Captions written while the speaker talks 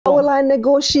try and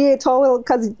negotiate,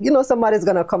 because you know somebody's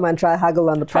going to come and try haggle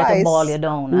on the price. Try to ball you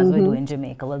down, as we do in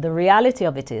Jamaica. Well, the reality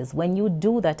of it is, when you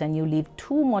do that and you leave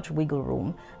too much wiggle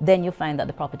room, then you find that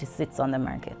the property sits on the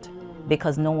market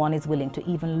because no one is willing to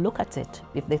even look at it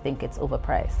if they think it's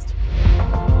overpriced.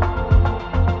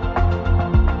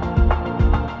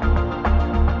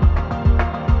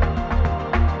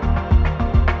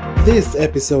 This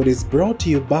episode is brought to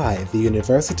you by the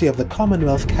University of the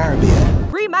Commonwealth Caribbean.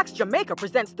 RE/MAX Jamaica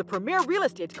presents the Premier Real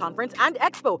Estate Conference and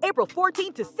Expo, April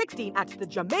 14 to 16 at the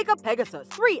Jamaica Pegasus.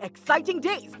 3 exciting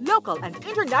days, local and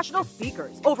international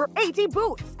speakers, over 80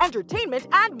 booths, entertainment,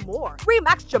 and more.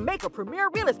 RE/MAX Jamaica Premier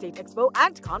Real Estate Expo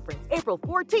and Conference, April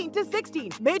 14 to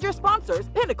 16. Major sponsors: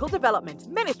 Pinnacle Development,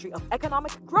 Ministry of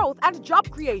Economic Growth and Job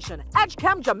Creation,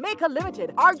 EdgeChem Jamaica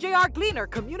Limited, RJR Gleaner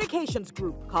Communications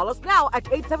Group. Call us now at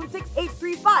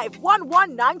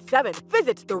 876-835-1197.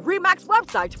 Visit the RE/MAX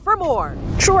website for more.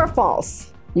 True or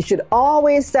false? You should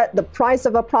always set the price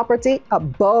of a property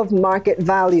above market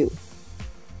value.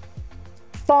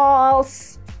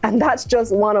 False. And that's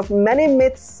just one of many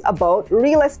myths about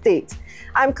real estate.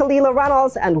 I'm Kalilah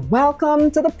Reynolds, and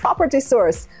welcome to the Property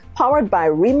Source, powered by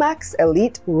RE/MAX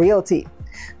Elite Realty.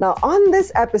 Now, on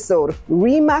this episode,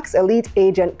 RE/MAX Elite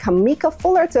agent Kameika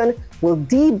Fullerton will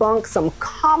debunk some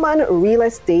common real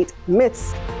estate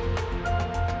myths.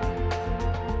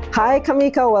 Hi,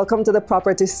 Kameika. Welcome to the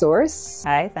Property Source.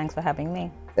 Hi, thanks for having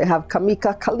me. They have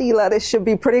Kameika, Kalilah. This should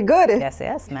be pretty good.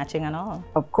 Yes, matching and all.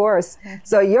 Of course.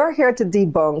 So you're here to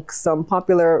debunk some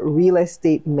popular real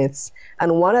estate myths,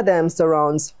 and one of them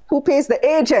surrounds who pays the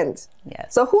agent.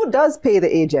 Yes. So who does pay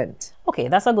the agent? Okay,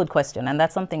 that's a good question, and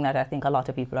that's something that I think a lot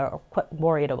of people are quite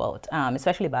worried about,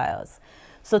 especially buyers.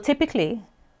 So typically,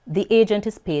 the agent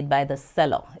is paid by the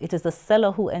seller. It is the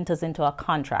seller who enters into a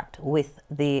contract with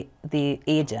the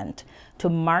agent to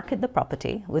market the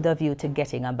property with a view to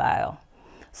getting a buyer.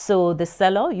 So the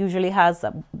seller usually has,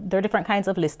 there are different kinds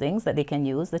of listings that they can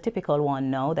use. The typical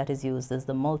one now that is used is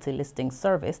the multi-listing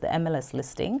service, the MLS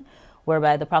listing,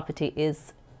 whereby the property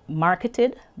is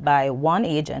marketed by one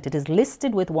agent. It is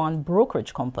listed with one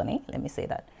brokerage company, let me say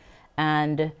that.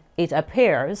 And it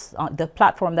appears on the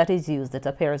platform that is used, it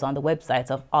appears on the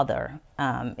websites of other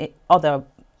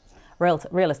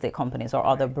real estate companies or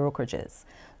other brokerages.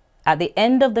 At the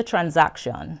end of the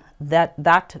transaction,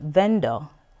 that vendor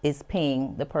is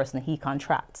paying the person he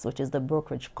contracts, which is the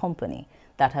brokerage company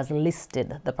that has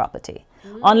listed the property.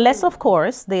 Unless, of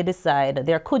course, they decide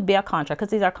there could be a contract,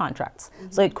 because these are contracts.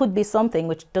 So it could be something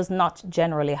which does not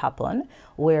generally happen,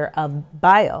 where a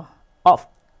buyer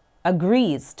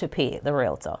agrees to pay the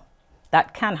realtor.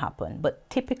 That can happen, but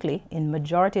typically, in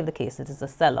majority of the cases, it's the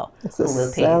seller who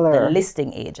will pay the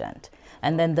listing agent.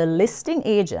 And then the listing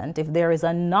agent, if there is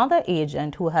another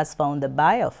agent who has found the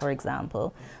buyer, for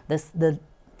example, the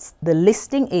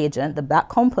listing agent, that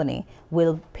company,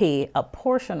 will pay a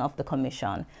portion of the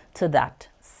commission to that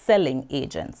selling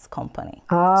agent's company.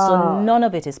 So none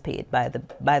of it is paid by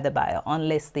the buyer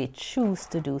unless they choose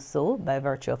to do so by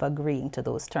virtue of agreeing to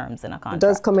those terms in a contract. It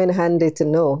does come in handy to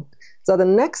know. So the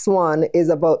next one is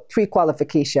about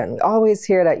pre-qualification. Always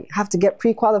hear that you have to get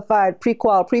pre-qualified,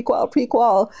 pre-qual.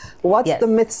 What's the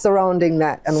myth surrounding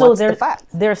that, and what's the fact?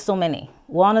 There's so many.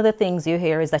 One of the things you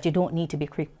hear is that you don't need to be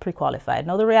pre-qualified.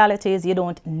 Now, the reality is you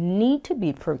don't need to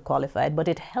be pre-qualified, but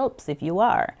it helps if you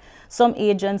are. Some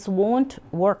agents won't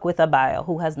work with a buyer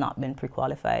who has not been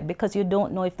pre-qualified because you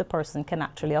don't know if the person can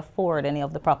actually afford any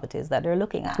of the properties that they're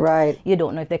looking at. Right. You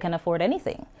don't know if they can afford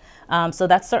anything. So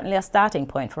that's certainly a starting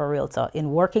point for a realtor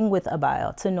in working with a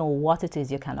buyer to know what it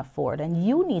is you can afford. And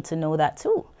you need to know that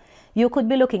too. You could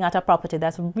be looking at a property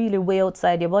that's really way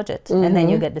outside your budget, and then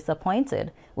you get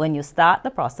disappointed when you start the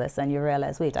process and you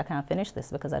realize, wait, I can't finish this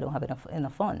because I don't have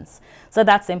enough funds. So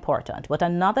that's important. But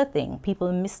another thing,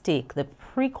 people mistake the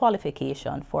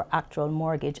pre-qualification for actual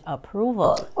mortgage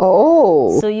approval.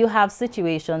 Oh. So you have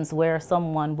situations where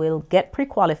someone will get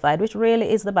pre-qualified, which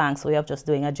really is the bank's way of just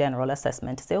doing a general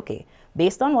assessment to say, okay,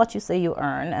 based on what you say you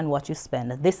earn and what you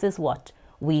spend, this is what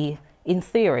we, in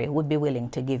theory, would be willing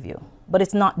to give you. But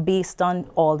it's not based on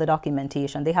all the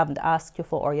documentation. They haven't asked you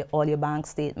for all your bank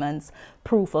statements,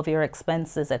 proof of your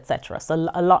expenses, etc. So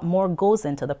a lot more goes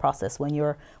into the process when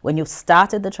you've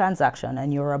started the transaction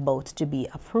and you're about to be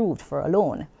approved for a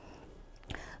loan.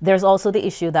 There's also the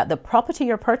issue that the property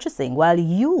you're purchasing, while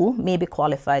you may be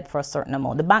qualified for a certain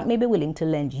amount, the bank may be willing to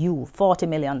lend you $40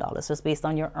 million just based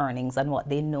on your earnings and what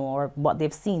they know or what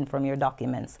they've seen from your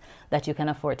documents that you can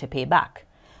afford to pay back.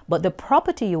 But the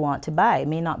property you want to buy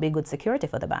may not be good security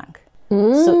for the bank.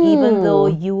 So even though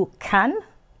you can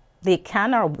they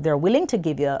can or they're willing to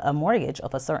give you a mortgage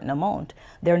of a certain amount.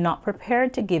 They're not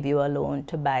prepared to give you a loan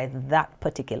to buy that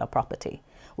particular property.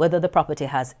 Whether the property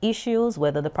has issues,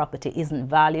 whether the property isn't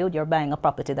valued, you're buying a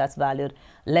property that's valued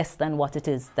less than what it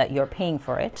is that you're paying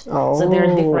for it. Oh. So there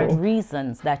are different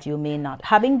reasons that you may not,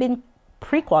 having been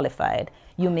pre-qualified,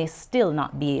 you may still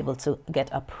not be able to get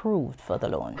approved for the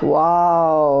loan.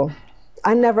 Wow.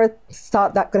 I never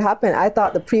thought that could happen. I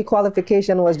thought the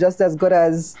pre-qualification was just as good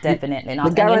as Definitely not.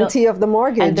 the guarantee of the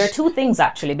mortgage. And there are two things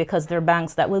actually, because there are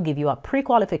banks that will give you a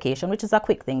pre-qualification, which is a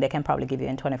quick thing. They can probably give you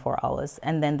in 24 hours.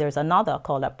 And then there's another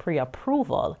called a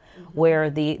pre-approval,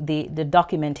 where the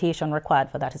documentation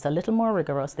required for that is a little more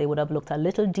rigorous. They would have looked a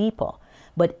little deeper.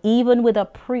 But even with a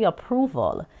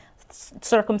pre-approval,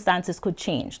 circumstances could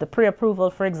change. The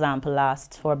pre-approval, for example,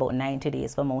 lasts for about 90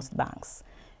 days for most banks.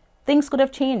 Things could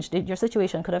have changed. Your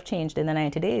situation could have changed in the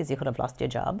 90 days. You could have lost your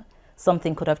job.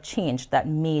 Something could have changed that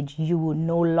made you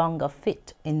no longer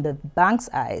fit in the bank's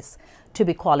eyes to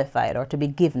be qualified or to be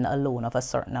given a loan of a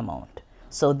certain amount.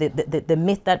 So the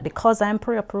myth that because I'm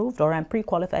pre-approved or I'm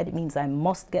pre-qualified, it means I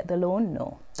must get the loan,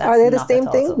 no. Are they the same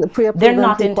thing? The pre-approved They're and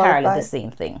not entirely pre-qualified? the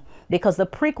same thing, because the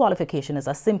pre-qualification is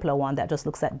a simpler one that just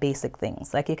looks at basic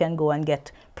things. Like you can go and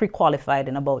get pre-qualified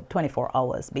in about 24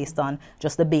 hours based on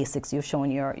just the basics. You've shown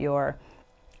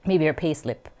maybe your pay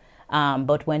slip.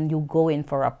 But when you go in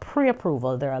for a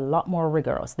pre-approval, they're a lot more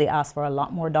rigorous. They ask for a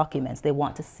lot more documents. They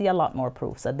want to see a lot more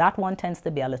proof. So that one tends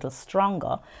to be a little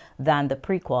stronger than the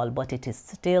pre-qual, but it is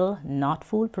still not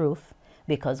foolproof,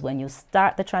 because when you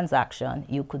start the transaction,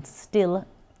 you could still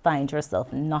find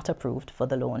yourself not approved for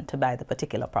the loan to buy the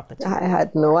particular property. I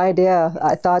had no idea.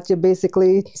 I thought you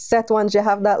basically set once you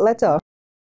have that letter.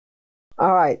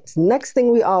 All right, next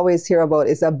thing we always hear about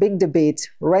is a big debate,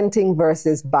 renting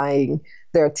versus buying.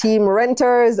 There are team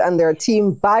renters and there are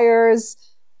team buyers.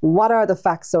 What are the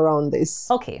facts around this?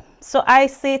 Okay, so I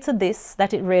say to this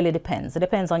that it really depends. It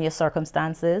depends on your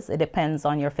circumstances. It depends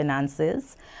on your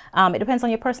finances. It depends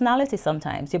on your personality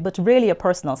sometimes, but really your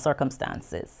personal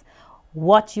circumstances.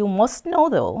 What you must know,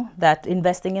 though, that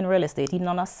investing in real estate, even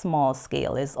on a small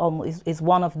scale, is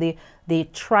one of the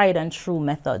tried and true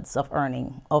methods of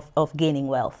earning, of gaining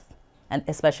wealth, and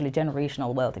especially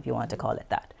generational wealth, if you want to call it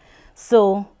that.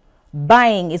 So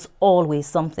buying is always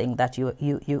something that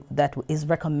that is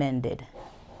recommended,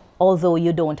 although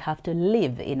you don't have to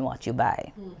live in what you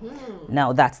buy.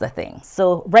 Now that's the thing.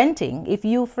 So renting, if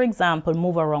you, for example,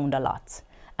 move around a lot,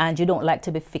 and you don't like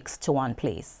to be fixed to one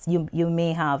place. You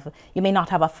may not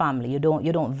have a family. You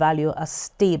don't value a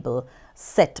stable,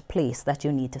 set place that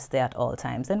you need to stay at all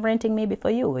times. And renting may be for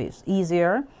you. It's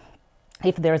easier.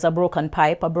 If there's a broken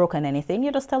pipe or broken anything,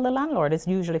 you just tell the landlord. It's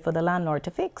usually for the landlord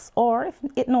to fix. Or if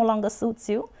it no longer suits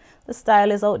you, the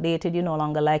style is outdated, you no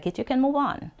longer like it, you can move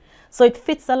on. So it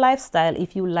fits a lifestyle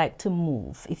if you like to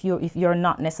move, if you're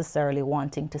not necessarily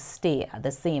wanting to stay at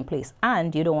the same place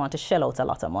and you don't want to shell out a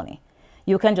lot of money.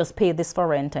 You can just pay this for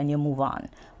rent and you move on.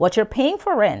 What you're paying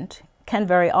for rent can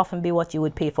very often be what you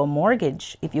would pay for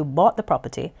mortgage if you bought the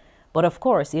property. But of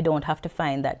course, you don't have to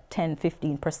find that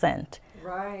 10–15%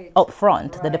 up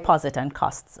front, the deposit and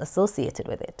costs associated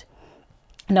with it.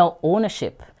 Now,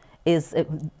 ownership is,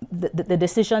 the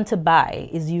decision to buy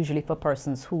is usually for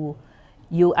persons who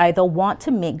you either want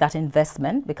to make that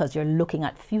investment because you're looking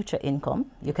at future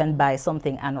income. You can buy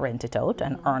something and rent it out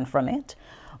and earn from it.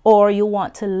 Or you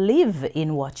want to live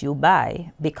in what you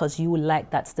buy because you like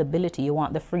that stability. You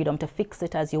want the freedom to fix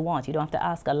it as you want. You don't have to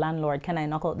ask a landlord, can I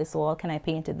knock out this wall? Can I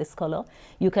paint it this color?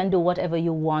 You can do whatever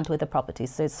you want with the property.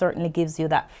 So it certainly gives you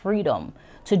that freedom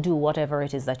to do whatever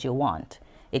it is that you want.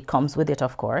 It comes with it,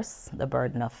 of course, the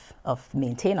burden of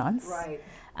maintenance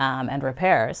and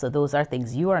repair. So those are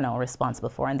things you are now responsible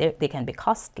for, and they can be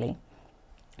costly.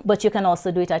 But you can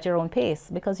also do it at your own pace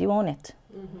because you own it.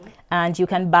 And you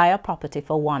can buy a property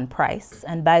for one price,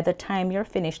 and by the time you're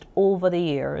finished over the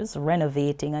years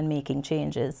renovating and making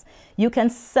changes, you can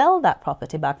sell that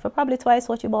property back for probably twice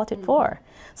what you bought it for.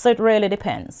 So it really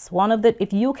depends.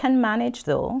 If you can manage,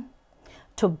 though,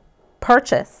 to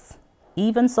purchase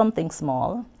even something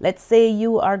small, let's say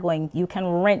you can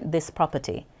rent this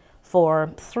property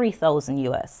for $3,000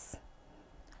 US,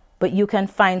 but you can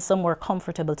find somewhere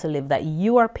comfortable to live that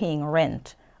you are paying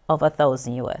rent of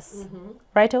 $1,000 US.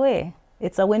 Right away,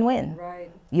 it's a win-win.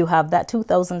 You have that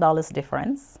 $2,000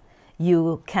 difference.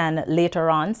 You can later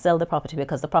on sell the property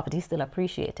because the property is still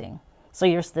appreciating. So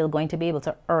you're still going to be able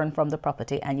to earn from the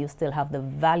property, and you still have the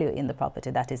value in the property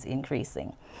that is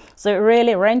increasing. So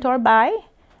really, rent or buy,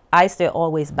 I say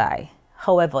always buy.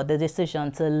 However, the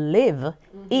decision to live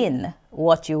in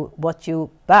what you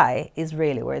buy is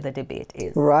really where the debate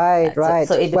is. Right, right.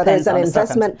 So it whether it's depends an on the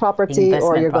investment property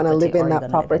or you're going to live in that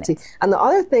property. And the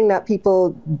other thing that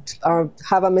people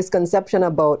have a misconception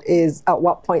about is at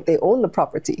what point they own the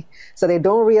property. So they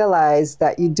don't realize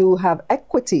that you do have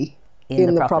equity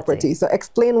in the property. So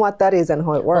explain what that is and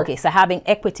how it works. Okay, so having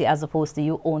equity as opposed to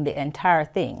you own the entire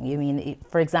thing. You mean,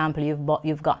 for example,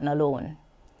 you've gotten a loan.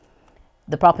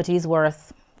 The property is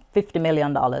worth $50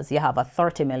 million, you have a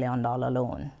 $30 million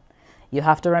loan. You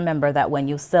have to remember that when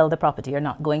you sell the property, you're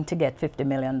not going to get $50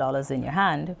 million in your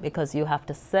hand, because you have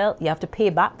to pay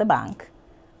back the bank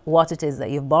what it is that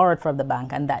you've borrowed from the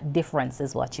bank, and that difference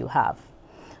is what you have.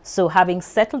 So having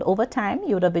settled over time,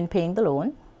 you would have been paying the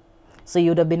loan. So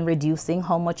you would have been reducing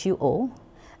how much you owe,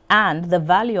 and the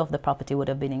value of the property would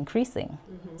have been increasing.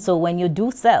 So when you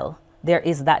do sell, there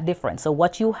is that difference. So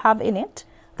what you have in it,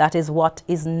 that is what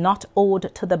is not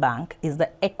owed to the bank, is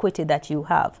the equity that you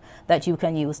have, that you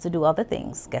can use to do other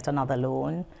things, get another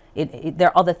loan. There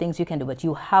are other things you can do, but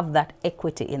you have that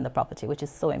equity in the property, which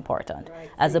is so important. Right.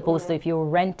 As opposed to if you're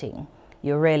renting,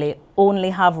 you really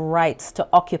only have rights to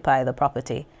occupy the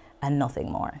property and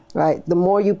nothing more. Right. The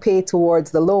more you pay towards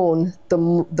the loan,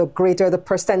 the greater the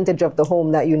percentage of the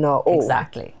home that you now owe.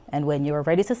 Exactly. And when you're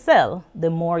ready to sell, the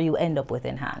more you end up with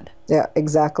in hand. Yeah,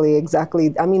 exactly,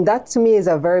 exactly. I mean, that to me is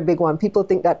a very big one. People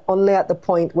think that only at the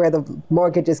point where the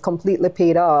mortgage is completely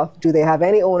paid off do they have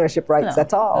any ownership rights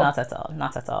at all. Not at all,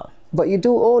 not at all. But you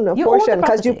do own a portion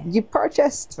because you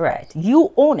purchased. Right.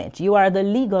 You own it. You are the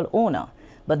legal owner.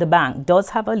 But the bank does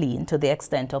have a lien to the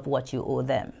extent of what you owe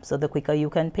them. So the quicker you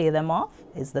can pay them off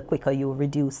is the quicker you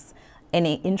reduce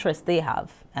any interest they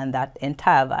have, and that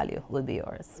entire value will be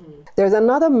yours. There's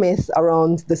another myth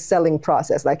around the selling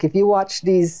process. Like if you watch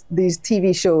these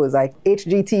TV shows like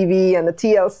HGTV and the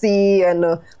TLC and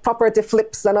the property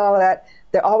flips and all of that,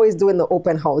 they're always doing the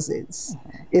open houses.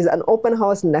 Is an open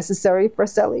house necessary for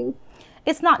selling?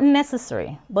 It's not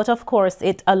necessary, but of course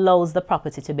it allows the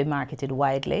property to be marketed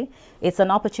widely. It's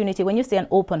an opportunity. When you say an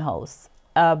open house,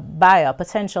 a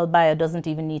potential buyer doesn't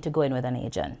even need to go in with an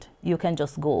agent. You can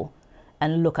just go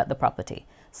and look at the property.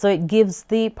 So it gives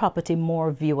the property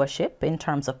more viewership in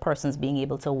terms of persons being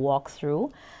able to walk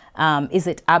through. Is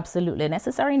it absolutely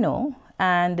necessary? No.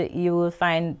 And you will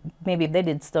find, maybe if they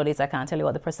did studies, I can't tell you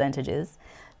what the percentage is,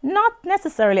 not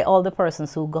necessarily all the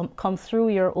persons who come through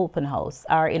your open house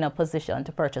are in a position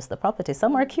to purchase the property.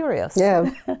 Some are curious.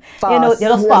 Yeah, fast. You're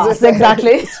just fast,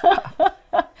 exactly.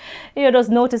 You just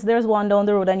notice there's one down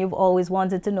the road and you've always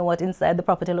wanted to know what inside the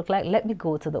property look like. Let me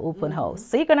go to the open house.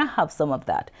 So you're going to have some of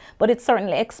that. But it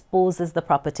certainly exposes the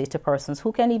property to persons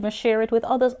who can even share it with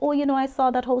others. Oh, you know, I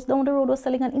saw that house down the road was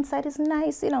selling and inside is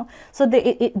nice, you know. So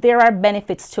there are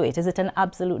benefits to it. Is it an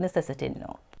absolute necessity?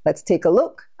 No. Let's take a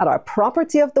look at our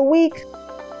property of the week.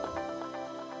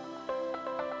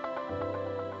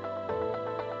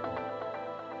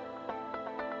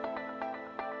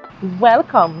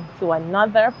 Welcome to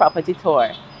another property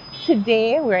tour.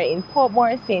 Today we're in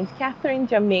Portmore, St. Catherine,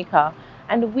 Jamaica,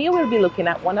 and we will be looking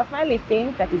at one of my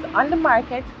listings that is on the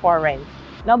market for rent.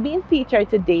 Now, being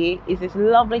featured today is this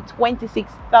lovely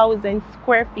 26,000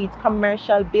 square feet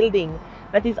commercial building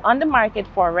that is on the market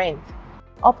for rent.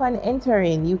 Upon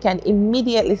entering, you can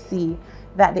immediately see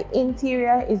that the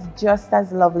interior is just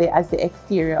as lovely as the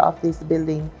exterior of this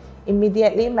building.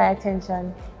 Immediately, my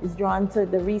attention is drawn to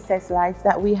the recessed lights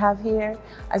that we have here,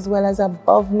 as well as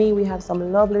above me, we have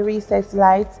some lovely recessed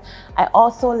lights. I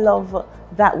also love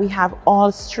that we have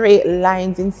all straight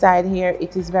lines inside here.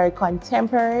 It is very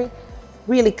contemporary,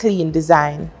 really clean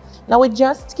design. Now, we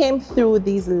just came through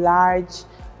these large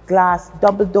glass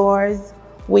double doors,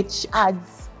 which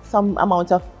adds some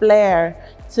amount of flair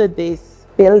to this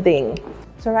building.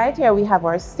 So right here we have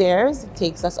our stairs. It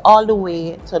takes us all the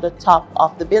way to the top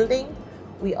of the building.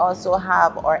 We also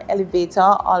have our elevator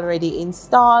already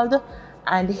installed.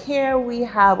 And here we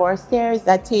have our stairs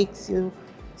that takes you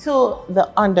to the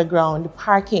underground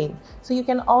parking. So you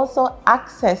can also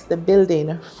access the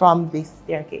building from this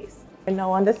staircase. We're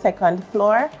now on the second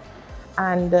floor,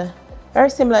 and very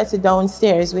similar to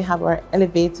downstairs, we have our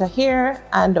elevator here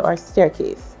and our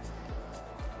staircase.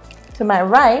 To my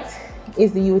right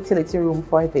is the utility room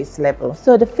for this level.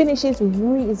 So the finish is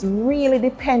really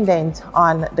dependent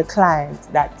on the client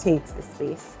that takes the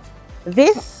space.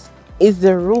 This is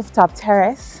the rooftop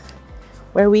terrace,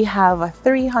 where we have a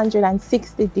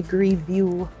 360-degree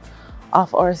view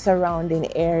of our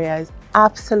surrounding areas.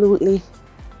 Absolutely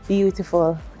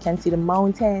beautiful. We can see the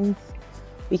mountains.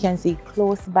 We can see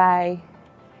close by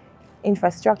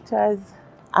infrastructures.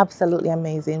 Absolutely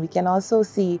amazing. We can also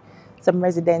see some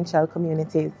residential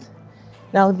communities.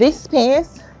 Now, this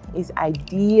space is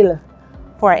ideal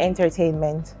for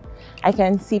entertainment. I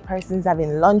can see persons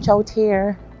having lunch out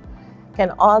here. Can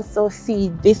also see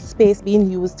this space being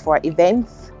used for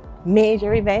events,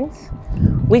 major events.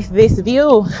 With this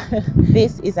view,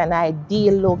 this is an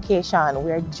ideal location.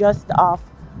 We're just off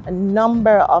a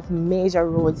number of major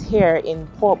roads here in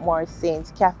Portmore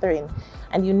St. Catherine.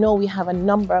 And you know we have a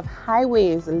number of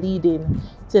highways leading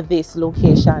to this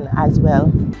location as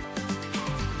well.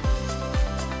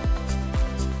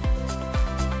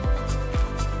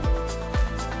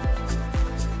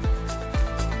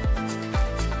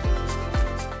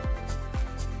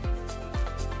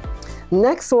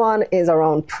 Next one is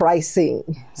around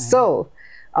pricing. So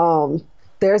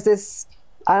there's this,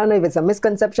 I don't know if it's a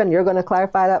misconception, you're going to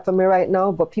clarify that for me right now,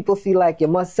 but people feel like you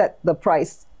must set the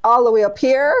price all the way up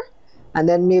here, and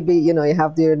then maybe, you know, you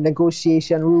have your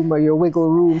negotiation room or your wiggle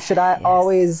room. Should I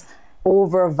always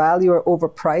overvalue or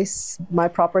overprice my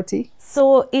property?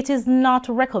 So it is not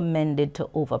recommended to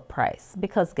overprice,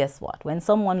 because guess what? When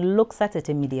someone looks at it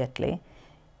immediately,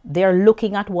 they're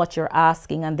looking at what you're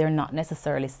asking and they're not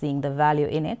necessarily seeing the value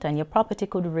in it, and your property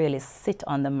could really sit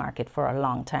on the market for a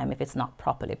long time if it's not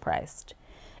properly priced.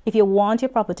 If you want your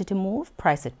property to move,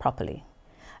 price it properly.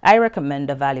 I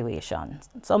recommend a valuation.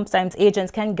 Sometimes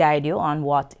agents can guide you on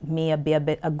what may be a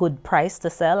good price to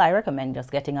sell. I recommend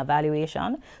just getting a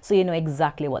valuation so you know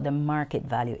exactly what the market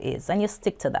value is and you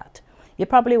stick to that. You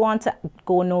probably want to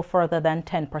go no further than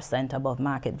 10% above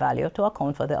market value to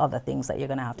account for the other things that you're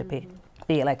going to have to pay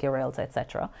like your realtor,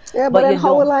 etc. Yeah, but then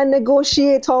how will I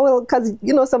negotiate? Because,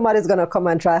 you know, somebody's going to come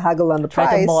and try haggle on the price.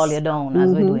 Try to ball you down,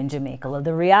 as we do in Jamaica. Well,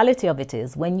 the reality of it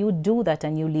is, when you do that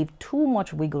and you leave too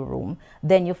much wiggle room,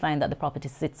 then you find that the property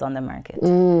sits on the market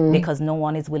because no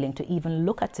one is willing to even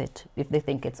look at it if they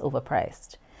think it's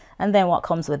overpriced. And then what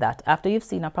comes with that? After you've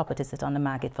seen a property sit on the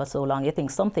market for so long, you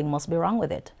think something must be wrong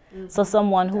with it. So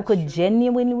someone who could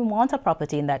genuinely want a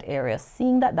property in that area,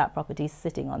 seeing that that property is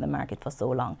sitting on the market for so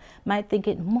long, might think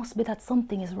it must be that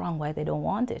something is wrong why they don't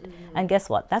want it. And guess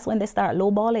what? That's when they start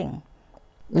lowballing.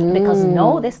 Because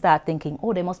now they start thinking,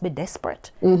 oh, they must be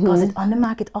desperate because it's on the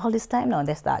market all this time now, and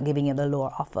they start giving you the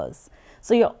lower offers.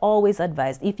 So you're always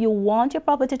advised, if you want your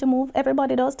property to move,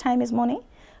 everybody does, time is money,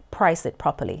 price it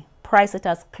properly. Price it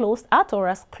as close at or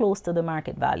as close to the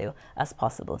market value as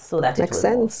possible so that it makes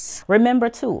sense. Remember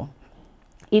too,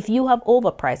 if you have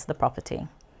overpriced the property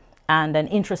and an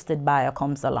interested buyer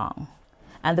comes along,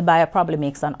 and the buyer probably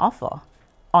makes an offer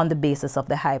on the basis of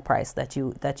the high price that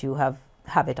you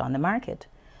have it on the market.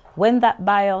 When that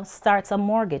buyer starts a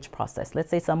mortgage process, let's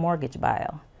say it's a mortgage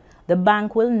buyer, the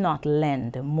bank will not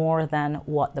lend more than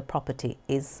what the property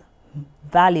is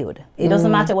valued. It doesn't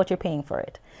matter what you're paying for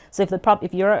it. So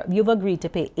if you've agreed to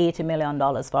pay $80 million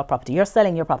for a property, you're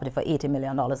selling your property for $80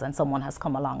 million and someone has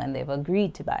come along and they've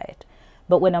agreed to buy it.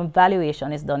 But when a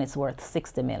valuation is done, it's worth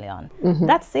 $60 million.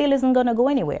 That sale isn't going to go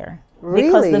anywhere. Really?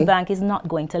 Because the bank is not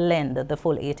going to lend the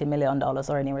full $80 million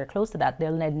or anywhere close to that.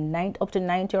 They'll lend up to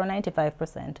 90 or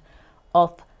 95%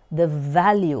 of the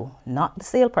value, not the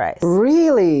sale price.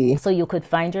 Really? So you could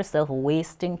find yourself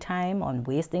wasting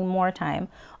more time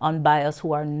on buyers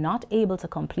who are not able to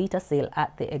complete a sale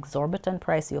at the exorbitant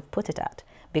price you've put it at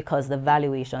because the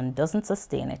valuation doesn't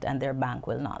sustain it and their bank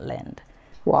will not lend.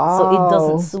 Wow. So it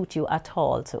doesn't suit you at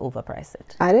all to overprice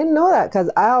it. I didn't know that, because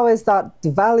I always thought the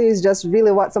value is just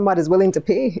really what somebody's willing to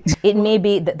pay. It may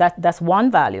be that's one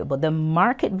value, but the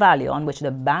market value on which the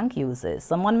bank uses,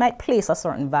 someone might place a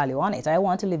certain value on it. I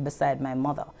want to live beside my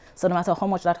mother. So no matter how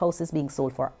much that house is being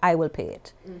sold for, I will pay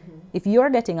it. If you're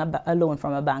getting a loan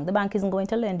from a bank, the bank isn't going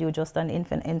to lend you just an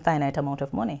infinite amount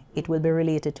of money. It will be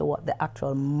related to what the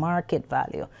actual market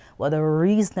value, what a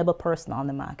reasonable person on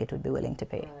the market would be willing to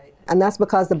pay. And that's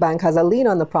because the bank has a lien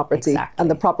on the property. Exactly. And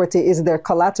the property is their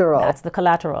collateral. That's the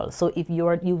collateral. So if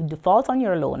you default on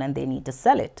your loan and they need to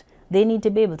sell it, they need to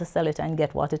be able to sell it and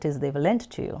get what it is they've lent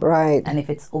to you. Right. And if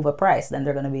it's overpriced, then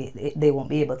they won't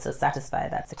be able to satisfy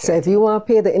that security. So if you want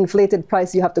to pay the inflated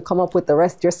price, you have to come up with the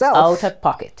rest yourself. Out of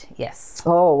pocket, yes.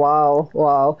 Oh, wow.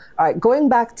 Wow. All right. Going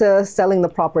back to selling the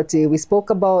property, we spoke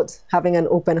about having an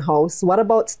open house. What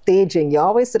about staging? You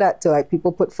always say that too, like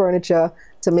people put furniture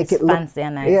to make it look fancy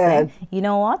and nice. Yeah. You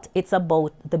know what? It's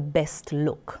about the best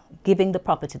look, giving the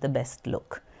property the best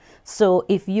look. So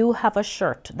if you have a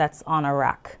shirt that's on a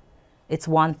rack, it's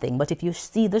one thing, but if you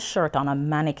see the shirt on a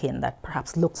mannequin that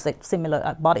perhaps looks like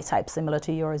similar, body type similar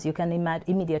to yours, you can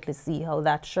immediately see how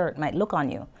that shirt might look on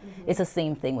you. It's the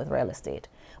same thing with real estate.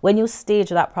 When you stage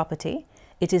that property,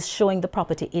 it is showing the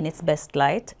property in its best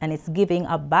light, and it's giving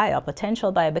a buyer, a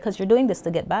potential buyer, because you're doing this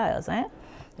to get buyers,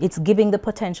 It's giving the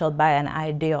potential buyer an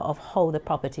idea of how the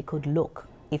property could look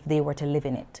if they were to live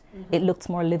in it. It looks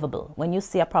more livable. When you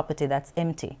see a property that's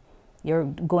empty, you're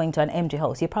going to an empty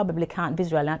house, you probably can't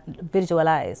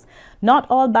visualize. Not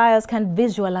all buyers can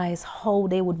visualize how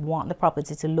they would want the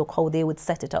property to look, how they would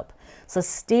set it up. So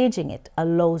staging it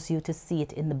allows you to see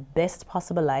it in the best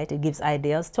possible light. It gives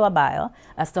ideas to a buyer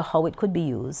as to how it could be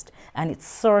used, and it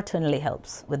certainly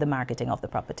helps with the marketing of the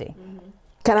property.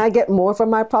 Can I get more for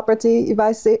my property if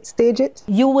I stage it?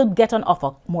 You will get an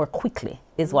offer more quickly,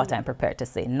 is what I'm prepared to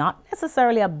say. Not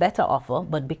necessarily a better offer,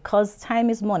 but because time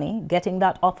is money, getting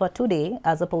that offer today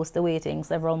as opposed to waiting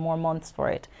several more months for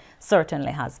it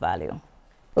certainly has value.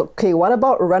 Okay, what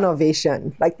about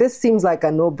renovation? Like, this seems like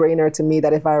a no-brainer to me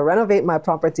that if I renovate my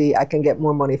property, I can get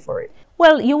more money for it.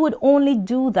 Well, you would only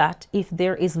do that if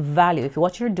there is value, if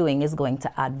what you're doing is going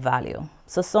to add value.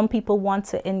 So some people want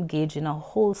to engage in a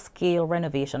whole-scale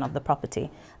renovation of the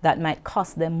property that might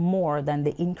cost them more than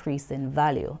the increase in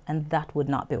value, and that would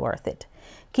not be worth it.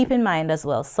 Keep in mind as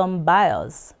well, some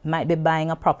buyers might be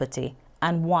buying a property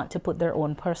and want to put their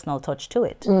own personal touch to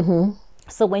it.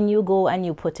 So when you go and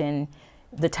you put in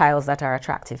the tiles that are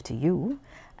attractive to you,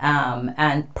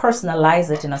 and personalize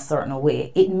it in a certain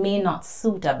way, it may not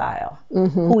suit a buyer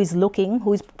who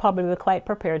is probably quite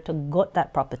prepared to gut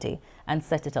that property and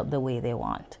set it up the way they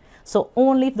want. So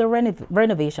only if the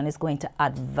renovation is going to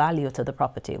add value to the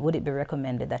property would it be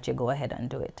recommended that you go ahead and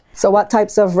do it. So what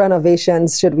types of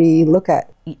renovations should we look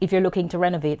at? If you're looking to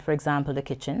renovate, for example, the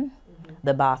kitchen,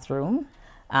 the bathroom,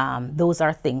 those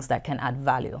are things that can add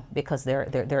value because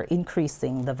they're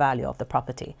increasing the value of the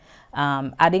property.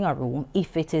 Adding a room,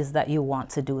 if it is that you want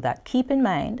to do that, keep in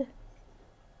mind,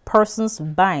 persons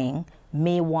buying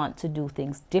may want to do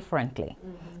things differently.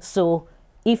 So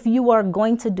if you are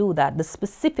going to do that, the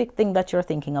specific thing that you're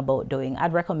thinking about doing,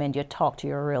 I'd recommend you talk to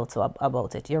your realtor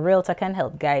about it. Your realtor can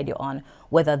help guide you on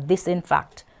whether this, in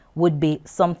fact, would be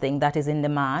something that is in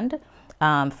demand.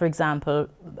 For example,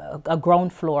 a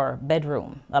ground floor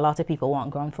bedroom. A lot of people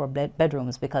want ground floor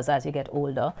bedrooms because as you get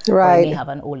older, or you may have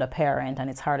an older parent and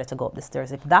it's harder to go up the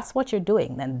stairs. If that's what you're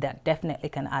doing, then that definitely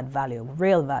can add value,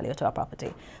 real value to a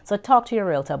property. So talk to your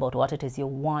realtor about what it is you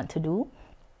want to do.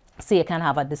 So you can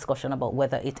have a discussion about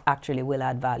whether it actually will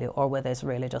add value or whether it's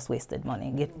really just wasted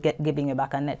money, giving you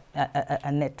back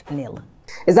a net nil.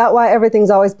 Is that why everything's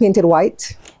always painted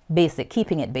white? Basic,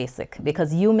 keeping it basic,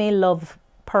 because you may love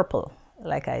purple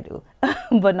like I do,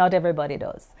 but not everybody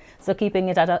does. So keeping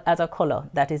it as a color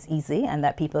that is easy and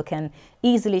that people can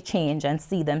easily change and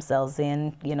see themselves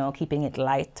in, you know, keeping it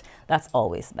light, that's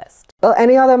always best. Well,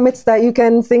 any other myths that you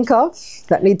can think of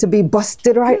that need to be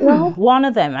busted right now? One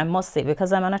of them, I must say,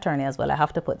 because I'm an attorney as well, I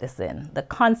have to put this in. The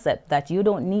concept that you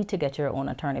don't need to get your own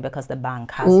attorney because the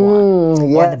bank has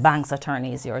one, or the bank's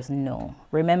attorney is yours. No.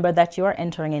 Remember that you're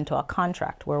entering into a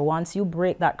contract where once you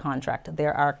break that contract,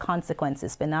 there are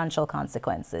consequences, financial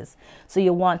consequences. So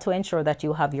you want to ensure that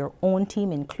you have your own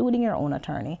team, including your own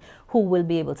attorney, who will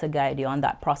be able to guide you on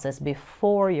that process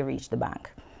before you reach the bank.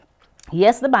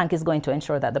 Yes, the bank is going to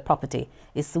ensure that the property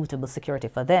is suitable security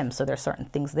for them, so there are certain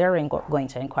things they're going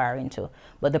to inquire into.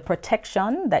 But the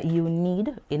protection that you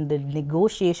need in the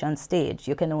negotiation stage,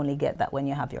 you can only get that when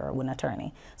you have your own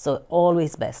attorney. So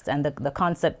always best. And the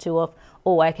concept too of,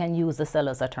 oh, I can use the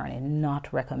seller's attorney,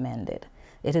 not recommended.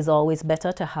 It is always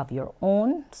better to have your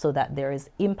own so that there is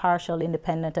impartial,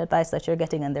 independent advice that you're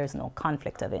getting and there's no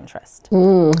conflict of interest.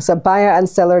 So buyer and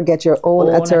seller get your own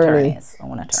attorney.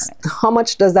 Own attorneys. How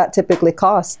much does that typically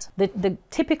cost? The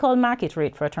typical market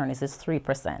rate for attorneys is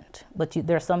 3%, but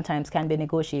there sometimes can be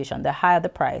negotiation. The higher the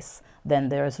price, then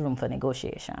there's room for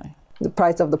negotiation. The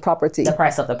price of the property. The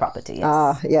price of the property,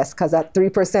 yes. Yes, because that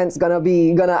 3% is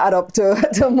gonna add up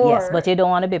to more. Yes, but you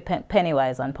don't want to be penny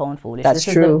wise and pound foolish. That's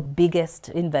this true. Is the biggest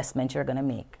investment you're going to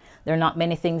make. There are not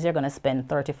many things you're going to spend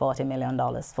 $30, $40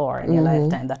 million for in your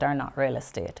lifetime that are not real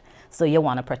estate. So you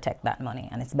want to protect that money,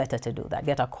 and it's better to do that.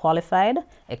 Get a qualified,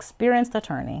 experienced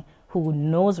attorney who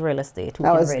knows real estate. Who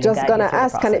I was really just going to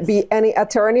ask, can it be any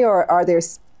attorney or are there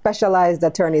specialized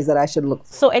attorneys that I should look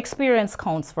for? So experience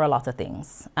counts for a lot of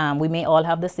things. We may all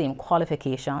have the same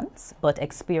qualifications, but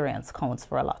experience counts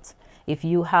for a lot. If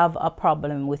you have a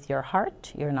problem with your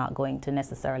heart, you're not going to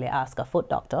necessarily ask a foot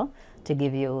doctor to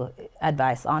give you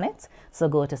advice on it. So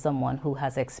go to someone who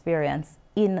has experience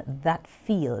in that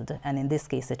field. And in this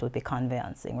case, it would be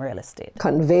conveyancing, real estate.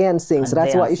 Conveyancing. So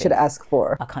that's what you should ask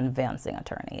for. A conveyancing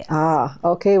attorney, yes.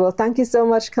 Okay. Well, thank you so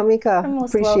much, Kameika. You're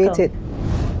most Appreciate welcome. it.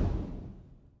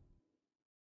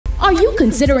 Are you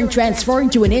considering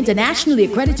transferring to an internationally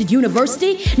accredited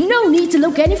university? No need to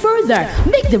look any further.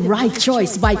 Make the right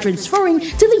choice by transferring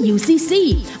to the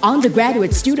UCC.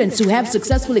 Undergraduate students who have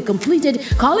successfully completed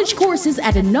college courses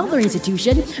at another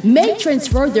institution may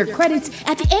transfer their credits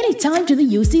at any time to the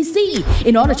UCC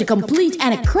in order to complete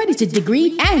an accredited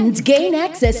degree and gain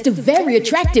access to very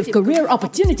attractive career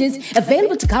opportunities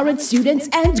available to current students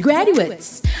and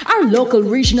graduates. Our local,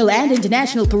 regional, and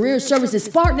international career services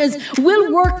partners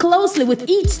will work closely with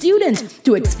each student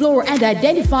to explore and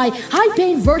identify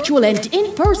high-paying virtual and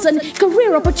in-person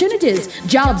career opportunities,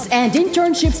 jobs, and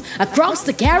internships across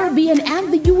the Caribbean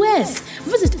and the U.S.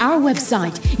 Visit our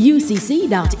website, ucc.edu.jm,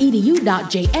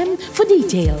 for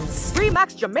details.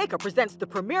 RE/MAX Jamaica presents the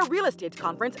Premier Real Estate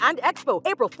Conference and Expo,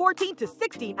 April 14 to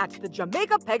 16 at the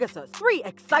Jamaica Pegasus. 3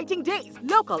 exciting days,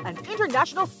 local and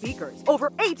international speakers,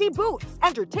 over 80 booths,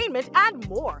 entertainment, and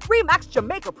more. RE/MAX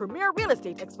Jamaica Premier Real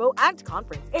Estate Expo and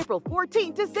Conference, April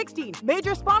 14 to 16.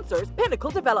 Major sponsors: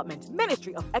 Pinnacle Development,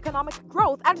 Ministry of Economic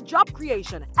Growth and Job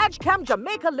Creation, EdgeCam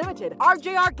Jamaica Limited,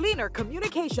 RJR Gleaner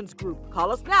Communications Group.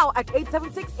 Call us now at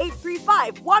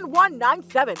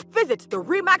 876-835-1197. Visit the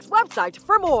RE/MAX website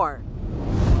for more.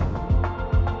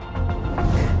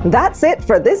 That's it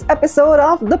for this episode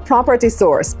of The Property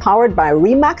Source, powered by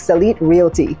RE/MAX Elite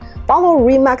Realty. Follow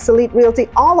RE/MAX Elite Realty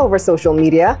all over social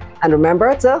media, and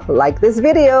remember to like this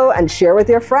video and share with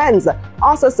your friends.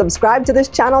 Also, subscribe to this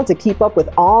channel to keep up with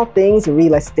all things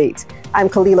real estate. I'm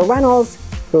Kalilah Reynolds.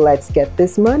 Let's get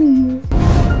this money.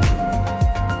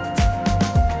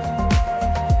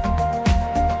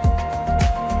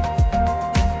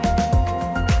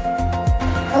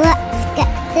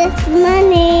 This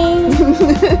money.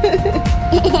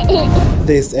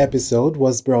 This episode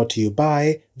was brought to you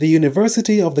by the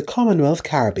University of the Commonwealth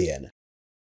Caribbean.